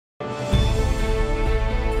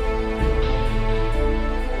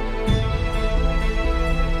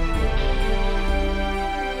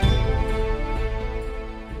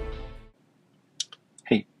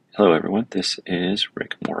Hello everyone, this is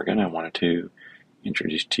Rick Morgan. I wanted to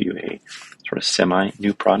introduce to you a sort of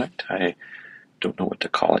semi-new product. I don't know what to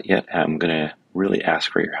call it yet. I'm going to really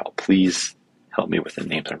ask for your help. Please help me with the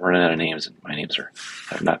names. I'm running out of names and my names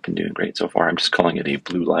have not been doing great so far. I'm just calling it a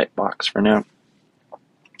blue light box for now.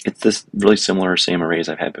 It's this really similar, same arrays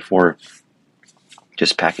I've had before,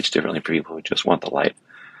 just packaged differently for people who just want the light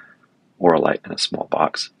or a light in a small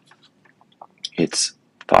box. It's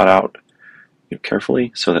thought out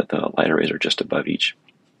carefully so that the light arrays are just above each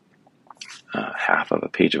half of a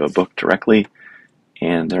page of a book directly,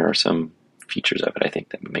 and there are some features of it I think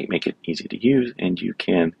that make it easy to use, and you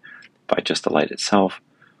can buy just the light itself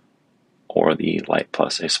or the light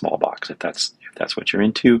plus a small box if that's what you're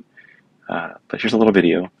into. But here's a little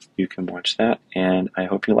video. You can watch that, and I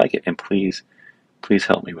hope you like it. And please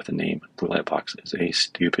help me with the name. Blue light box is a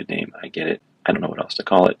stupid name. I get it. I don't know what else to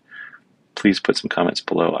call it. Please put some comments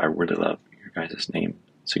below. I really love your guys' name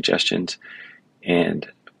suggestions. And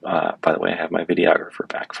by the way, I have my videographer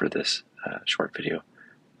back for this short video.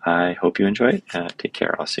 I hope you enjoy it. Take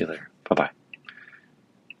care. I'll see you later. Bye-bye.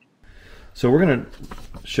 So we're going to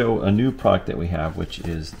show a new product that we have, which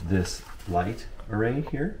is this light array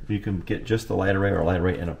here. You can get just the light array or light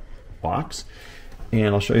array in a box.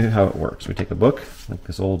 And I'll show you how it works. We take a book, like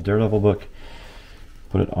this old Daredevil book,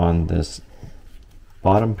 put it on this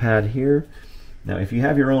bottom pad here. Now if you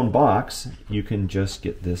have your own box, you can just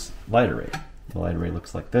get this light array. The light array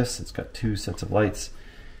looks like this. It's got two sets of lights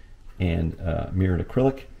and mirrored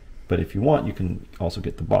acrylic. But if you want, you can also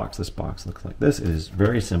get the box. This box looks like this. It is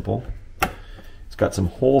very simple. It's got some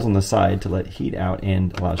holes on the side to let heat out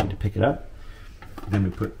and allows you to pick it up. Then we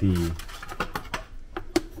put the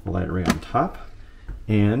light array on top.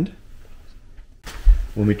 And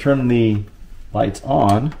when we turn the lights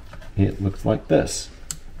on, it looks like this.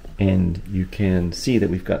 And you can see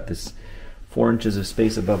that we've got this 4 inches of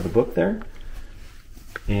space above the book there.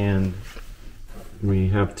 And we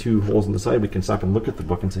have two holes on the side. We can stop and look at the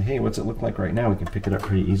book and say, hey, what's it look like right now? We can pick it up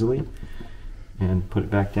pretty easily and put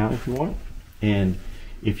it back down if you want. And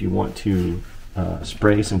if you want to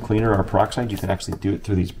spray some cleaner or peroxide, you can actually do it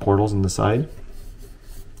through these portals in the side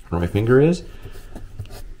where my finger is.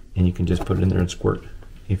 And you can just put it in there and squirt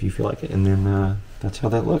if you feel like it. And then that's how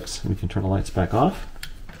that looks. We can turn the lights back off.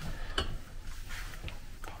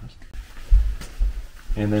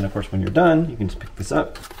 And then of course when you're done, you can just pick this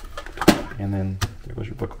up and then there goes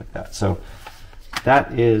your book like that. So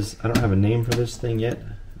that is, I don't have a name for this thing yet,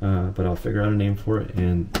 but I'll figure out a name for it,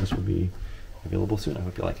 and this will be available soon. I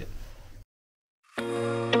hope you like it.